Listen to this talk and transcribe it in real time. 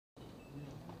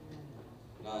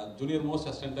Junior most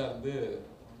அசிஸ்டண்ட்டாக இருந்து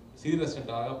senior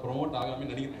அசிஸ்டண்ட்டாக ப்ரொமோட்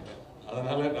ஆகாமல் நடிக்கிறேன்.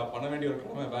 அதனால் நான் பண்ண வேண்டிய ஒரு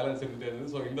கடமை பேலன்ஸ் இருந்துகிட்டே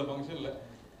இருந்தது. ஸோ இந்த ஃபங்க்ஷனில்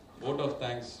vote of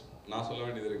thanks நான் சொல்ல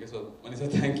வேண்டியது இருக்குது. ஸோ மணி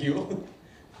சார் தேங்க்யூ.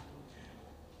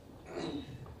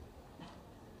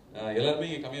 எல்லாருமே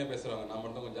இங்கே கம்மியாக பேசுகிறாங்க, நான்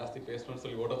மட்டும் கொஞ்சம் ஜாஸ்தி பேசணும்னு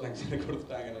சொல்லி vote of thanks எனக்கு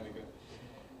கொடுத்துட்டாங்கன்னு நினைக்கிறேன்.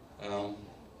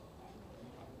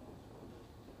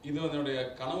 இது என்னுடைய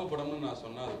கனவு படம்னு நான்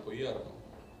சொன்னால் அது பொய்யா இருக்கும்.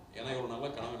 ஏன்னா இவ்வளோ நல்ல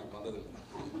கனவு எனக்கு வந்ததில்லை.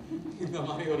 இந்த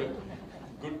மாதிரி ஒரு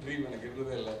குட் ட்ரீம் எனக்கு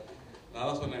இருந்ததே இல்லை. நான்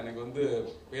தான் சொன்னேன், எனக்கு வந்து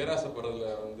பேராசைப்படுறதுல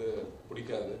வந்து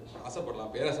பிடிக்காது.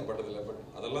 ஆசைப்படலாம், பேராசைப்பட்டதில்லை. பட்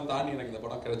அதெல்லாம் தாண்டி எனக்கு இந்த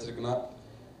படம் கிடைச்சிருக்குன்னா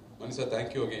மணி சார்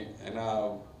தேங்க்யூ அகெயின். ஏன்னா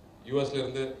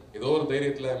யூஎஸ்லேருந்து ஏதோ ஒரு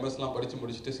தைரியத்தில் எம்எஸ்லாம் படித்து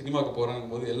முடிச்சுட்டு சினிமாவுக்கு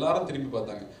போகிறாங்கும் போது எல்லாரும் திரும்பி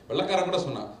பார்த்தாங்க. வெள்ளக்காரன் கூட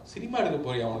சொன்னான், சினிமா எடுக்க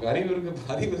போறியா, அவனுக்கு அறிவு இருக்கு,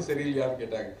 அறிவு சரியில்லையான்னு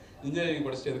கேட்டாங்க. இன்ஜினியரிங்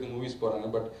படிச்சுட்டு எதுக்கு மூவிஸ் போகிறாங்க.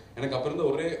 பட் எனக்கு அப்போ இருந்த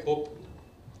ஒரே ஹோப்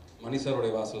மணி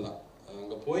சாரோடைய வாசல் தான்.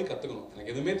 அங்கே போய் கற்றுக்கணும்.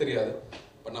 எனக்கு எதுவுமே தெரியாது,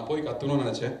 பட் நான் போய் கற்றுக்கணும்னு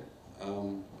நினச்சேன்.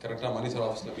 கரெக்டாக மணி சார்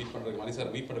ஆஃபீஸில் மீட் பண்ணுறதுக்கு, மணி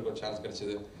சார் மீட் பண்ணுறதுக்கு ஒரு சான்ஸ்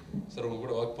கிடச்சிது. சார் உங்க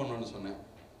கூட ஒர்க் பண்ணணும்னு சொன்னேன்.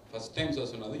 ஃபர்ஸ்ட் டைம்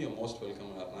சார் சொன்னது யூ மோஸ்ட்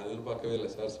வெல்கம். நான் எதிர்பார்க்கவே இல்லை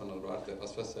சார் சொன்ன ஒரு வார்த்தை,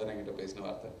 ஃபர்ஸ்ட் சார் என்கிட்ட பேசின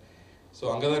வார்த்தை. ஸோ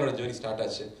அங்கே தான் என்னோட ஜேர்னி ஸ்டார்ட்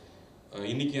ஆச்சு.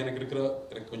 இன்றைக்கி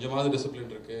எனக்கு கொஞ்சமாவது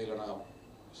டிசிப்ளின் இருக்குது, இல்லை நான்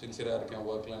சின்சியராக இருக்கேன்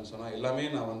ஒர்க்லன்னு சொன்னால் எல்லாமே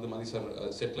நான் வந்து மணி சார்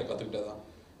செட்டில் கற்றுக்கிட்டே தான்.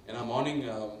 ஏன்னா மார்னிங்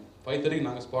 5:30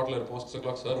 நாங்கள் ஸ்பாட்டில் இருப்போம், 6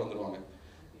 o'clock சார் வந்துடுவாங்க.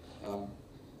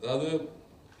 அதாவது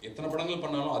எத்தனை படங்கள்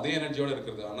பண்ணாலும் அதே எனர்ஜியோடு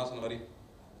இருக்கிறது. அண்ணா சொன்ன மாதிரி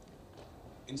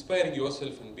inspiring your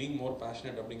self and being more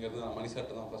passionate அப்படிங்கிறது நான் மணி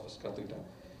சார்ட்ட தான் ஃபர்ஸ்ட் கற்றுக்கிட்டேன்.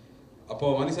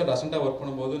 அப்போது மணி சார் அசிஸ்டண்டாக ஒர்க்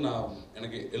பண்ணும்போது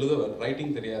எனக்கு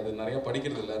ரைட்டிங் தெரியாது, நிறையா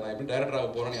படிக்கிறது இல்லை. நான் எப்படி டைரக்டராக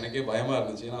போகிறேன்னு எனக்கே பயமாக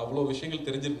இருந்துச்சு. ஏன்னா அவ்வளோ விஷயங்கள்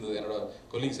தெரிஞ்சிருந்தது, என்னோட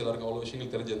கொலீக்ஸ் எல்லாருக்கும் அவ்வளோ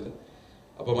விஷயங்கள் தெரிஞ்சிருந்தது.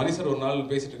 அப்போ மணி சார் ஒரு நாள்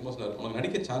பேசிட்டு இருக்கும்போது சொன்னார், உனக்கு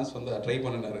நடிக்க சான்ஸ் வந்து ட்ரை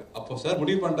பண்ணினார். அப்போ சார்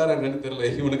முடிவு பண்ணிட்டாரு என்னன்னு தெரியல,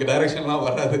 இவனுக்கு டைரக்ஷன்லாம்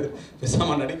வராது,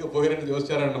 பேசாமல் நடிக்க போகிறேன்னு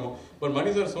யோசிச்சாரா என்னமோ. பட்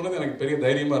மணி சார் சொன்னது எனக்கு பெரிய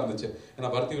தைரியமாக இருந்துச்சு. ஏன்னா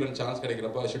பர்த்திவரன் chance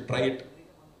கிடைக்கிறப்ப I should try it.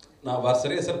 நான்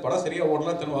சரியா சார் படம் சரியாக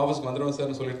ஓடலாம், திரும்ப ஆஃபீஸ்க்கு வந்துடுவேன்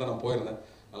சார்னு சொல்லிட்டு தான் நான் போயிருந்தேன்.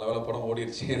 நல்ல வேலை படம்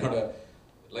ஓடிடுச்சு, என்னோட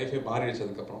லைஃபே மாறிடுச்சு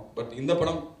அதுக்கப்புறம். பட் இந்த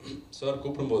படம் சார்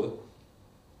கூப்பிடும்போது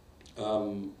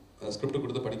ஸ்கிரிப்ட்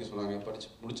கொடுத்து படிக்க சொன்னாங்க. படித்து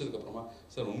முடிச்சதுக்கப்புறமா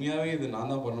சார் உண்மையாகவே இது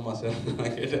நான் தான் பண்ணணுமா சார்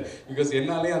நான் கேட்டேன். பிகாஸ்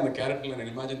என்னாலே அந்த கேரக்டரில்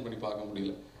நான் இமேஜின் பண்ணி பார்க்க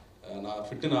முடியல. நான்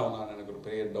ஃபிட்டுன்னு ஆகணும் எனக்கு ஒரு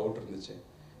பெரிய டவுட் இருந்துச்சு.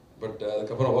 பட்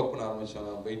அதுக்கப்புறம் ஒர்க் பண்ண ஆரம்பித்தேன்.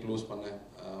 நான் வெயிட் லூஸ் பண்ணேன்.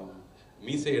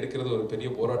 மீசை எடுக்கிறது ஒரு பெரிய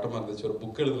போராட்டமாக இருந்துச்சு. ஒரு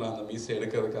புக் எழுதலாம் அந்த மீசை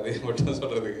எடுக்கிறதுக்கு, அதே மட்டும்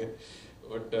சொல்கிறதுக்கு.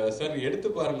 பட் சார் நீ எடுத்து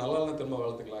பாரு, நல்லா திரும்ப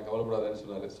வளர்த்துக்கலாம், கவலைப்படாதுன்னு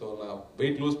சொன்னார். ஸோ நான்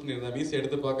வெயிட் லூஸ் பண்ணியிருந்தேன். மீசை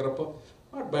எடுத்து பார்க்குறப்போ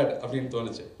நாட் பேட் அப்படின்னு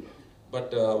தோணுச்சு.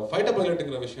 பட் ஃபைட்டர்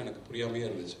பைலட்டுங்கிற விஷயம் எனக்கு புரியாமையே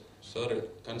இருந்துச்சு. சார்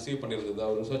கன்சீவ் பண்ணியிருந்தது,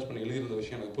 அவர் ரிசர்ச் பண்ணி எழுதியிருந்த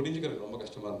விஷயம் எனக்கு புரிஞ்சுக்கிறதுக்கு ரொம்ப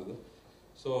கஷ்டமாக இருந்தது.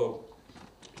 So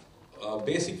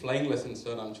basic flying lessons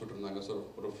sir அனுப்பிச்சுட்ருந்தாங்க. So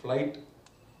ஒரு ஃப்ளைட்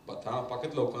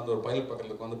பக்கத்தில் உட்காந்து, ஒரு பைலட்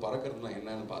பக்கத்தில் உட்காந்து பறக்கிறதுனா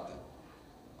என்னன்னு பார்த்தேன்.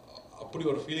 அப்படி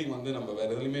ஒரு ஃபீலிங் வந்து நம்ம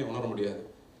வேறு எதுலையுமே உணர முடியாது.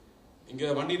 இங்கே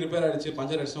வண்டி ரிப்பேர் ஆகிடுச்சு,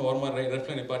 பஞ்சர் ஆகிடுச்சுன்னா ஒரு மாதிரி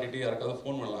ரெஃப்ல நிப்பாட்டிட்டு யாருக்காவது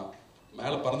ஃபோன் பண்ணலாம்.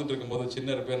 மேலே பறந்துட்டு இருக்கும்போது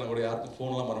சின்ன ரிப்பேர்னா கூட யாருக்கும்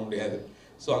ஃபோன்லாம் பண்ண முடியாது.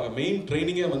 ஸோ அங்கே மெயின்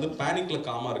ட்ரைனிங்கே வந்து பேனிக்கில்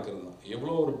காமாக இருக்கிறது தான்.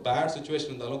 எவ்வளோ ஒரு பேட்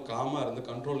சுச்சுவேஷன் இருந்தாலும் காமாக இருந்து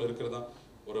கண்ட்ரோல் இருக்கிறது தான்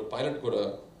ஒரு பைலட் கூட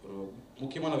ஒரு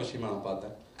முக்கியமான விஷயமா நான்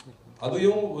பார்த்தேன்.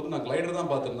 அதையும் வந்து நான் கிளைடர்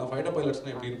தான் பார்த்துருந்தேன். ஃபைட்டர்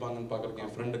பைலட்ஸ்னால் எப்படி இருப்பாங்கன்னு பார்க்குறேன்.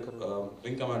 என் ஃப்ரெண்டுக்கு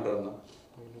விங் கமாண்டர் இருந்தான்.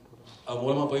 அது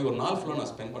மூலமாக போய் ஒரு நாள் ஃபுல்லாக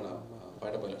நான் ஸ்பெண்ட் பண்ணேன்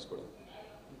ஃபைட்டர் பைலட்ஸ் கூட.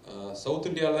 சவுத்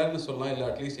இந்தியாவில்னு சொல்லலாம், இல்லை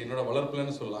அட்லீஸ்ட் என்னோட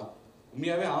வளர்ப்புலன்னு சொல்லலாம்.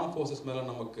 உண்மையாகவே ஆர்ம் ஃபோர்ஸஸ் மேலே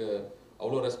நமக்கு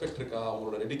அவ்வளோ ரெஸ்பெக்ட் இருக்கா,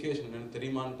 அவங்களோட டெடிக்கேஷன் என்னன்னு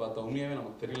தெரியுமான்னு பார்த்தா உண்மையாகவே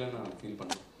நமக்கு தெரியலன்னு நான் ஃபீல்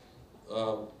பண்ணேன்.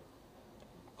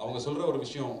 அவங்க சொல்கிற ஒரு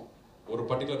விஷயம், ஒரு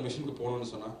பர்டிகுலர் மிஷனுக்கு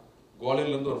போகணும்னு சொன்னால்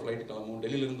குவாலியர்லேருந்து ஒரு ஃப்ளைட் கிளம்பும்,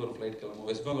 டெல்லியிலேருந்து ஒரு ஃப்ளைட் கிளம்பும்,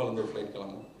 வெஸ்ட் பெங்கால்லேருந்து ஒரு ஃப்ளைட்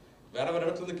கிளம்பும். வேறு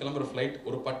இடத்துலேருந்து கிளம்புற ஃப்ளைட்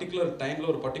ஒரு பர்டிகுலர் டைமில்,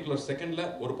 ஒரு பர்டிகுலர் செகண்டில்,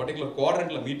 ஒரு பர்டிகுலர்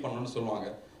குவாட்ரண்ட்டில் மீட் பண்ணணும்னு சொல்லுவாங்க.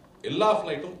 எல்லா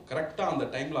ஃப்ளைட்டும் கரெக்டாக அந்த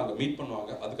டைமில் அங்கே மீட்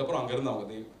பண்ணுவாங்க. அதுக்கப்புறம் அங்கேருந்து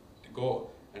அவங்க go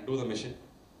and two the mission.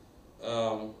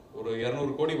 ஒரு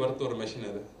 200 கோடி வருத்த ஒரு மிஷின்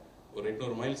அது, ஒரு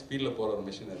 800 மைல் ஸ்பீடில் போகிற ஒரு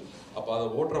மிஷின் அது. அப்போ அதை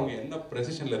ஓட்டுறவங்க என்ன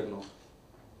ப்ரெசிஷனில் இருக்கணும்.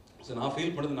 ஸோ நான்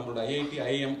ஃபீல் பண்ணுறது நம்மளோட ஐஐடி,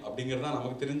 ஐஎம் அப்படிங்கிறது தான்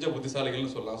நமக்கு தெரிஞ்ச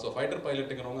புத்திசாலிகள்னு சொல்லலாம். ஸோ ஃபைட்டர்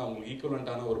பைலட்டுங்கிறவங்க அவங்களுக்கு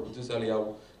ஈக்குவலண்ட்டான ஒரு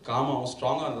புத்திசாலியாகவும் காமாகவும்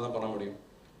ஸ்ட்ராங்காக இருந்தால் தான் பண்ண முடியும்.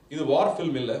 இது வார்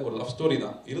ஃபில்ம் இல்லை, ஒரு லவ் ஸ்டோரி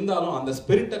தான். இருந்தாலும் அந்த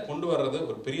ஸ்பிரிட்டை கொண்டு வர்றது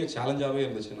ஒரு பெரிய சேலஞ்சாகவே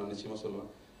இருந்துச்சு, நான் நிச்சயமாக சொல்லுவேன்.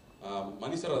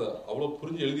 மணி சார் அதை அவ்வளோ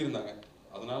புரிஞ்சு எழுதியிருந்தாங்க.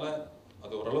 அதனால்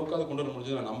அது ஓரளவுக்கு அது கொண்டு வர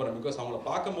முடிஞ்சது நான் நம்புறேன். பிகாஸ் அவங்கள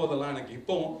பார்க்கும் போதெல்லாம் எனக்கு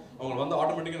இப்போவும் அவங்க வந்து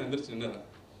ஆட்டோமேட்டிக்காக எந்திரிச்சு நின்றுறேன்.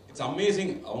 It's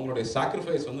amazing. அவங்களுடைய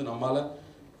சாக்ரிஃபைஸ் வந்து நம்மளால்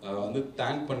வந்து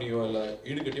தேங்க் பண்ணியோ இல்லை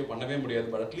ஈடுகட்டியோ பண்ணவே முடியாது.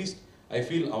 பட் அட்லீஸ்ட் ஐ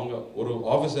ஃபீல் அவங்க ஒரு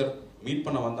ஆஃபீஸர் மீட்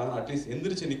பண்ண வந்தாங்கன்னா அட்லீஸ்ட்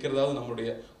எந்திரிச்சு நிற்கிறதாவது நம்மளுடைய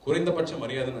குறைந்தபட்ச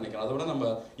மரியாதைன்னு நினைக்கிறேன். அதை விட நம்ம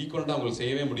ஈக்குவலாக அவங்களுக்கு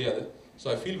செய்யவே முடியாது. So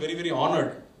I feel very very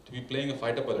honoured to be playing a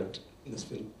fighter pilot in this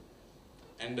film.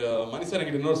 And money sir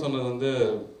என்கிட்ட இன்னொரு சொன்னது வந்து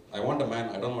I want a man,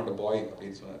 I don't want a பாய்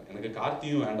அப்படின்னு சொன்னார். எனக்கு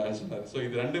கார்த்தியும் வேண்டாம்னு சொன்னார். ஸோ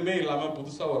இது ரெண்டுமே இல்லாமல்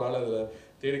புதுசாக ஒரு ஆள் அதில்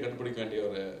தேடி கண்டுபிடிக்க வேண்டிய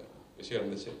ஒரு விஷயம்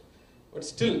இருந்துச்சு. பட்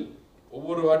ஸ்டில்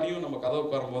ஒவ்வொரு வாட்டியும் நம்ம கதை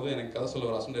உட்காரும்போது எனக்கு கதை சொல்ல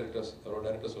ஒரு அசிஸ்டன்ட்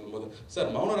டைரக்டர் சொல்லும்போது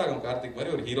சார் மௌனராகம் கார்த்திக்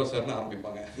மாதிரி ஒரு ஹீரோ சார்னு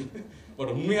ஆரம்பிப்பாங்க.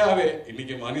 பட் உண்மையாகவே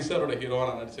இன்னைக்கு மணி சாரோட ஹீரோவாக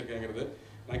நான் நடிச்சிருக்கேங்கிறது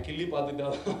நான் கிள்ளி பார்த்துட்டா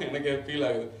தான் எனக்கு ஃபீல்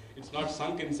ஆகுது. It's not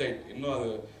chunk inside. இன்னும் அது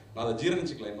நான் அதை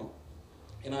ஜீரணிச்சிக்கல இன்னும்.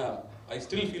 ஏன்னா I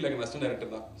still feel like assistant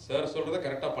director தான். சார் சொல்கிறத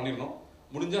கரெக்டாக பண்ணிடணும்,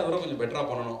 முடிஞ்சால் அதோட கொஞ்சம் பெட்டராக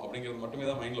பண்ணணும் அப்படிங்கிறது மட்டுமே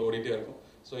தான் மைண்டில் ஓடிட்டே இருக்கும்.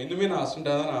 ஸோ இன்னுமே நான்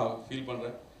அசிஸ்டண்டாக தான் நான் ஃபீல்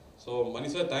பண்ணுறேன். So money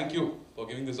sir thank you for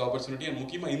giving this opportunity. And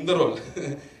முக்கியமாக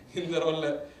இந்த ரோலில்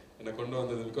என்னை கொண்டு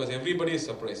வந்தது. பிகாஸ் எவ்ரிபடி இஸ்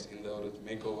சர்ப்ரைஸ் இந்த ஒரு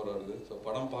மேக் ஓவர் வருது. ஸோ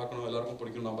படம் பார்க்கணும், எல்லாருக்கும்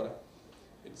பிடிக்கும் நம்புறேன்.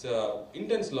 It's a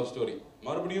intense love story.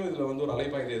 மறுபடியும் இதில் வந்து ஒரு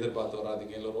அலைப்பாய்தை எதிர்பார்த்து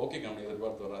வராதிங்க, இல்லை ஒரு ஓகே காமெடி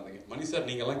எதிர்பார்த்து வராதிங்க. மணி சார்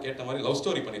நீங்கள்லாம் கேட்ட மாதிரி லவ்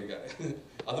ஸ்டோரி பண்ணியிருக்காரு.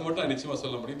 அது மட்டும் நிச்சயமாக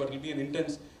சொல்ல முடியும். But it be an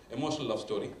intense emotional love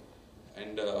story.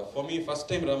 And for me first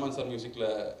time Rahman sir மியூசிக்கில்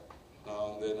நான்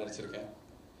வந்து நடிச்சிருக்கேன்.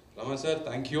 Rahman sir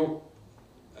thank you.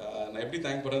 நான் எப்படி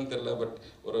தேங்க் பண்ணுறேன்னு தெரியல. பட்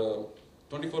ஒரு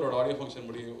 24 ஆடியோ ஃபங்க்ஷன்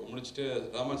முடிச்சுட்டு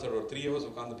ரஹ்மான் சார் ஒரு 3 hours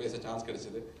உட்காந்து பேச சான்ஸ்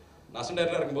கிடைச்சிது. நான் அசிஸ்டன்ட்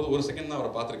டைரக்டராக இருக்கும்போது ஒரு செகண்ட் தான்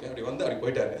அவரை பார்த்துருக்கேன். அப்படி வந்து அப்படி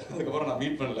போயிட்டாரு. அதுக்கப்புறம் நான்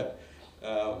மீட் பண்ணல.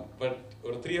 பட்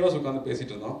ஒரு 3 hours உட்காந்து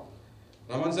பேசிட்டு இருந்தோம்.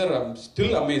 Rahman sir, I'm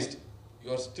still amazed. You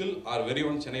are still are very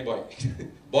one Chennai bye.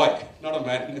 Bye, not a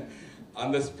man.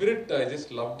 அந்த spirit I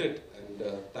just loved it. And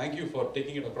thank you for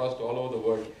taking it across to all over the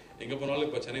world. எங்கே போனாலும்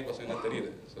இப்போ சென்னை பசங்க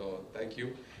தெரியுது. So thank you.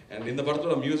 And இந்த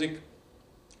படத்தோட music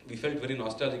we felt very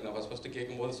nostalgic. நான் first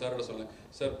கேட்கும்போது சாரோட சொன்னேன்,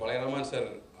 சார் பழைய ரஹ்மான் சார்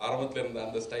ஆரம்பத்தில் இருந்த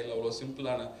அந்த ஸ்டைலில் அவ்வளோ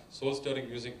சிம்பிளான சோல்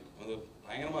ஸ்டோரிக் மியூசிக் வந்து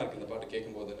பயங்கரமாக இருக்குது இந்த பாட்டு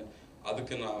கேட்கும்போதுன்னு.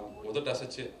 அதுக்கு நான் உதட்டு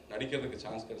அசைச்சு நடிக்கிறதுக்கு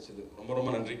சான்ஸ் கிடைச்சிது. ரொம்ப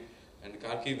ரொம்ப நன்றி. And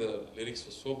Karthi, the lyrics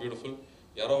so beautiful.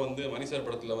 யாரோ வந்து மணி சார்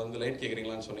படத்தில் வந்து லைட்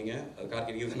கேட்குறீங்களான்னு சொன்னீங்க. அது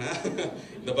கார்த்தி நீங்கள் தானே?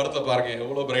 இந்த படத்தில் பாருங்க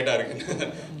எவ்வளோ பிரைட்டாக இருக்குன்னு.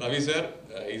 Ravi sir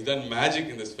is done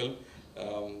magic in this film.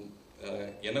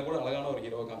 என்னை கூட அழகான ஒரு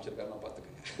ஹீரோவை காமிச்சிருக்காரு. நான் பார்த்துக்கேங்க.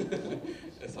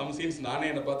 சம் சீன்ஸ் நானே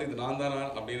என்னை பார்த்து இது நான் தானா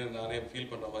அப்படின்னு நானே ஃபீல்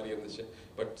பண்ணுற மாதிரி இருந்துச்சு.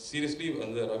 பட் சீரியஸ்லி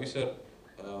வந்து ரவி சார்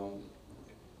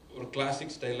ஒரு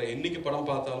கிளாசிக் ஸ்டைலில் என்றைக்கு படம்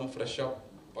பார்த்தாலும் ஃப்ரெஷ்ஷாக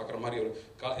பார்க்குற மாதிரி ஒரு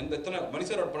எத்தனை மணி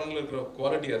சாரோட படங்கள் இருக்கிற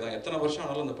குவாலிட்டி அதான். எத்தனை வருஷம்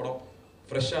ஆனாலும் அந்த படம்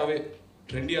ஃப்ரெஷ்ஷாகவே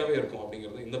ட்ரெண்டியாகவே இருக்கும்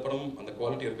அப்படிங்கிறது. இந்த படம் அந்த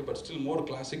குவாலிட்டி இருக்குது. But still more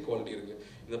classic quality இருக்குது.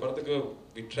 இந்த படத்துக்கு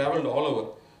we travelled all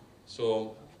over. So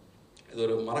இது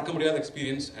ஒரு மறக்க முடியாத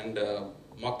எக்ஸ்பீரியன்ஸ். அண்ட்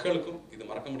மக்களுக்கும் இது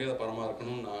மறக்க முடியாத படமாக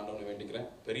இருக்கணும்னு நான் ஆண்டவனை வேண்டிக்கிறேன்.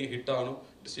 பெரிய ஹிட் ஆகணும்.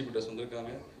 டிஸ்ட்ரிபியூட்டர்ஸ்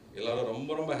வந்திருக்காங்க, எல்லாரும்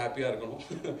ரொம்ப ரொம்ப ஹாப்பியாக இருக்கணும்.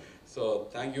 So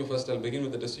thank you. First I begin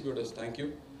with distributors. Thank you.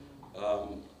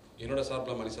 என்னோட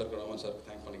சார்பில் மணி சார், ரஹ்மான் சார்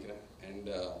தேங்க் பண்ணிக்கிறேன். And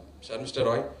mister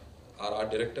Rai,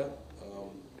 art director.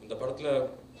 இந்த படத்தில்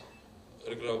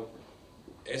இருக்கிற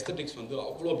எஸ்தட்டிக்ஸ் வந்து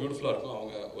அவ்வளோ பியூட்டிஃபுல்லாக இருக்கும்.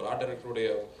 அவங்க ஒரு ஆர்ட் டைரக்டருடைய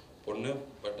பொண்ணு.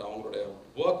 பட் அவங்களுடைய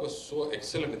ஒர்க் வாஸ் ஸோ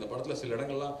எக்ஸலண்ட். இந்த படத்தில் சில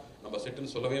இடங்கள்லாம் நம்ம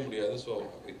செட்டுன்னு சொல்லவே முடியாது. So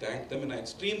we thank them. நான்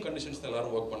எக்ஸ்ட்ரீம் கண்டிஷன்ஸ் தான்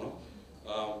எல்லாரும் ஒர்க் பண்ணோம்.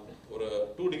 ஒரு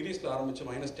 2 degrees ஆரம்பித்து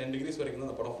 -10 degrees வரைக்கும் தான்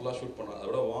அந்த படம் ஃபுல்லாக ஷூட் பண்ணோம்.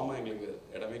 அதோட வார்மாக எங்களுக்கு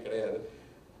இடமே கிடையாது.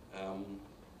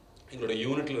 எங்களோட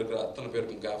யூனிட்டில் இருக்கிற அத்தனை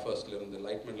பேருக்கும், கேஃபர்ஸ்லேருந்து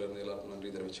லைட்மென்ட்லேருந்து எல்லாருக்கும்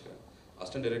நன்றி தெரிவிச்சுக்கிறேன்.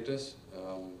 அசிஸ்டன்ட் டைரக்டர்ஸ்,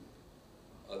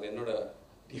 அது என்னோட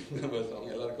டீம் மெம்பர்ஸ், அவங்க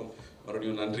எல்லாருக்கும்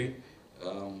மறுபடியும் நன்றி.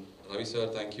 Ravi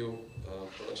sir thank you.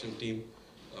 Production team,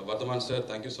 Varthaman sir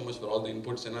thank you so much for all the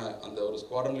inputs. ஏன்னா அந்த ஒரு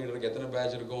ஸ்குவாட்ரன் லீடருக்கு எத்தனை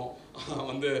பேட்ச் இருக்கும்,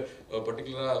 வந்து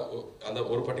பர்டிகுலராக அந்த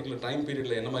ஒரு பர்டிகுலர் டைம்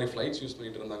பீரியடில் என்ன மாதிரி ஃப்ளைட்ஸ் யூஸ்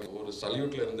பண்ணிட்டு இருந்தாங்க, ஒரு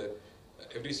சல்யூட்டில் இருந்து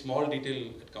every small detail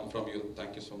it come from you.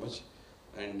 Thank you so much.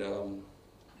 And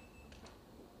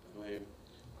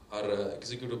R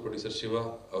executive producer Siva,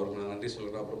 அவருக்கு நான் நன்றி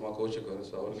சொல்கிறேன். அப்புறமா கோச்சுக்கு வரும்.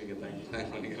 ஸோ அவருக்கு நீங்கள்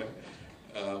தேங்க் பண்ணிக்கிறேன்.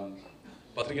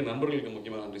 பத்திரிகை நண்பர்களுக்கு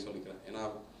முக்கியமாக நன்றி சொல்லிக்கிறேன். ஏன்னா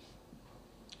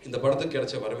இந்த படத்துக்கு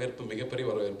கிடைச்ச வரவேற்பு மிகப்பெரிய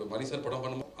வரவேற்பு. மணி சார் படம்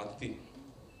பண்ணும்போது அதித்தி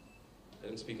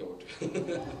ஸ்பீக் அவுட்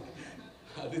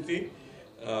அதித்தி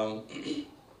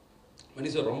மணி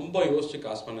சார் ரொம்ப யோசிச்சு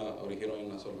காஸ்ட் பண்ண ஒரு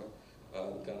ஹீரோயின் நான் சொல்கிறேன்.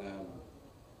 அதுக்கான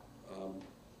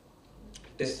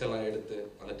டெஸ்ட் எல்லாம் எடுத்து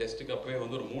அந்த டெஸ்ட்டுக்கு அப்பவே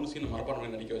வந்து ஒரு 3 சீன் மனப்பாடம்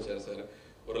பண்ணி நடிக்க வச்சார் சார்.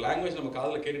 ஒரு லாங்குவேஜ் நம்ம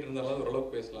காதில் கேட்டுட்டு இருந்தாலும்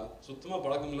ஓரளவுக்கு பேசலாம். சுத்தமாக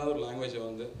பழக்கம் இல்லாத ஒரு லாங்குவேஜை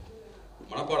வந்து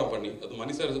மனப்பாடம் பண்ணி, அது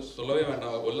மணி சார் சொல்லவே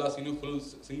வேண்டாம், எல்லா சீனும் ஃபுல்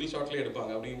சிங்கிள் ஷாட்லேயே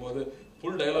எடுப்பாங்க. அப்படிங்கும்போது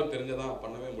ஃபுல் டயலாக் தெரிஞ்சதான்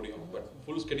பண்ணவே முடியும். பட்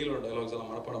ஃபுல் ஸ்கெடியூலோட டயலாக்ஸ்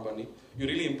எல்லாம் மனப்பாடம் பண்ணி you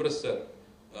really Impress sir.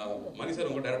 Money sir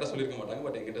உங்க டேரக்டாக சொல்லியிருக்க மாட்டாங்க,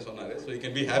 பட் என்கிட்ட சொன்னார். So you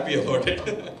can be happy about it.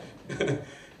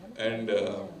 And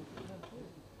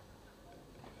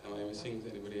am I missing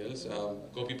anybody else?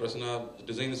 Gopi Prasanna, the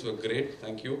designs were great.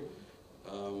 Thank you.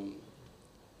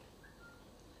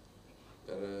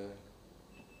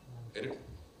 Eric,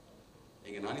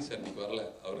 எங்க நானி சார் இன்னைக்கு வரல.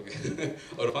 அவருக்கு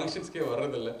அவர் ஃபங்க்ஷன்ஸ்க்கே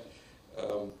வர்றதில்லை.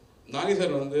 நானி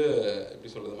சார் வந்து எப்படி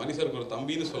சொல்கிறது, மணி சாருக்கு ஒரு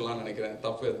தம்பின்னு சொல்லலாம்னு நினைக்கிறேன்.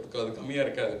 தப்பு அது கம்மியாக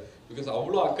இருக்காது. பிகாஸ்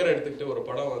அவ்வளோ அக்கறை எடுத்துக்கிட்டு ஒரு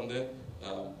படம் வந்து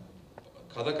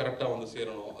கதை கரெக்டாக வந்து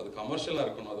சேரணும், அது கமர்ஷியலாக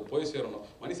இருக்கணும், அது போய் சேரணும்.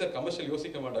 மணி சார் கமர்ஷியல்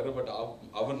யோசிக்க மாட்டார். பட்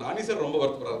அவர் நானி சார் ரொம்ப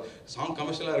வருத்தப்படுறாரு. சாங்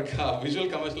கமர்ஷியலாக இருக்கா,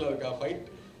 விஷுவல் கமர்ஷியலாக இருக்கா, ஃபைட்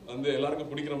வந்து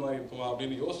எல்லாருக்கும் பிடிக்கிற மாதிரி இருக்குமா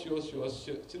அப்படின்னு யோசிச்சு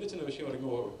சின்ன சின்ன விஷயம்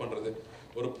வரைக்கும் ஒர்க் பண்ணுறது.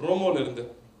 ஒரு ப்ரோமோல இருந்து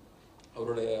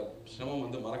அவருடைய சிரமம்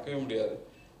வந்து மறக்கவே முடியாது.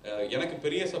 எனக்கு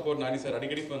பெரிய சப்போர்ட் நானி சார்.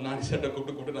 அடிக்கடி நானி சார்கிட்ட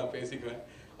கூப்பிட்டு நான் பேசிக்குவேன்.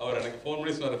 அவர் எனக்கு ஃபோன்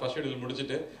பண்ணி சொன்னார், ஃபர்ஸ்ட் ஷெட்யூல்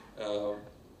முடிச்சுட்டு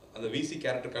அந்த விசி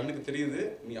கேரக்டர் கண்ணுக்கு தெரியுது,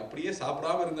 நீ அப்படியே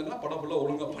சாப்பிடாம இருந்தேன்னா படம் ஃபுல்லாக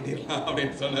ஒழுங்காக பண்ணிடலாம்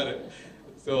அப்படின்னு சொன்னார்.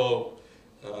 So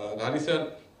Nani sir,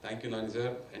 thank you Nani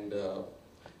sir. And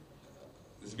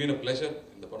it's been a pleasure.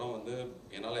 இந்த படம் வந்து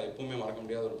என்னால் எப்பவுமே மறக்க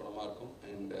முடியாத ஒரு படமாக இருக்கும்.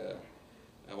 And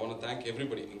I want to thank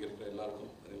everybody, இங்கே இருக்கிற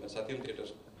எல்லாருக்கும். அதே மாதிரி சத்யம்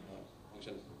theatre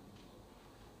function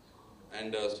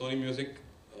and Sony music,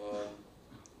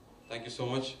 thank you so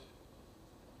much.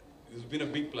 This has been a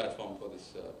big platform for this.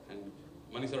 And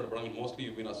Mani sir படங்கள் mostly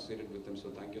you've been associated with them, so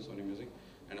thank you Sony Music.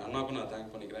 And அண்ணாக்கும் நான்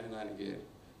thank பண்ணிக்கிறேன். நான் இன்னைக்கு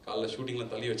காலைல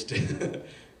ஷூட்டிங்லாம் தள்ளி வச்சுட்டு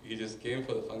he just came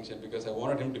for the function because I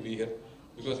wanted him to be here.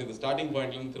 Because இந்த starting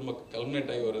பாயிண்ட்லேருந்து திரும்ப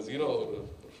கல்மினேட் ஆகி ஒரு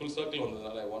ஃபுல் சர்க்கிள்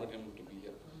வந்ததுனால I wanted him to be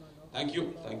here.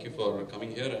 Thank you for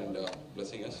coming here and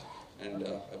blessing us. And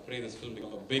I pray this film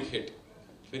become a big hit.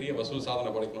 பெரிய வசூல் சாதனை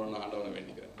படைக்கணும்னு நான் ஆண்டவனை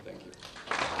வேண்டிக்கிறேன். Thank you.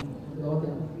 Lord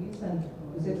and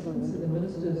His Excellency the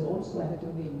Minister is also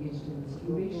actively engaged in this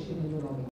curation economic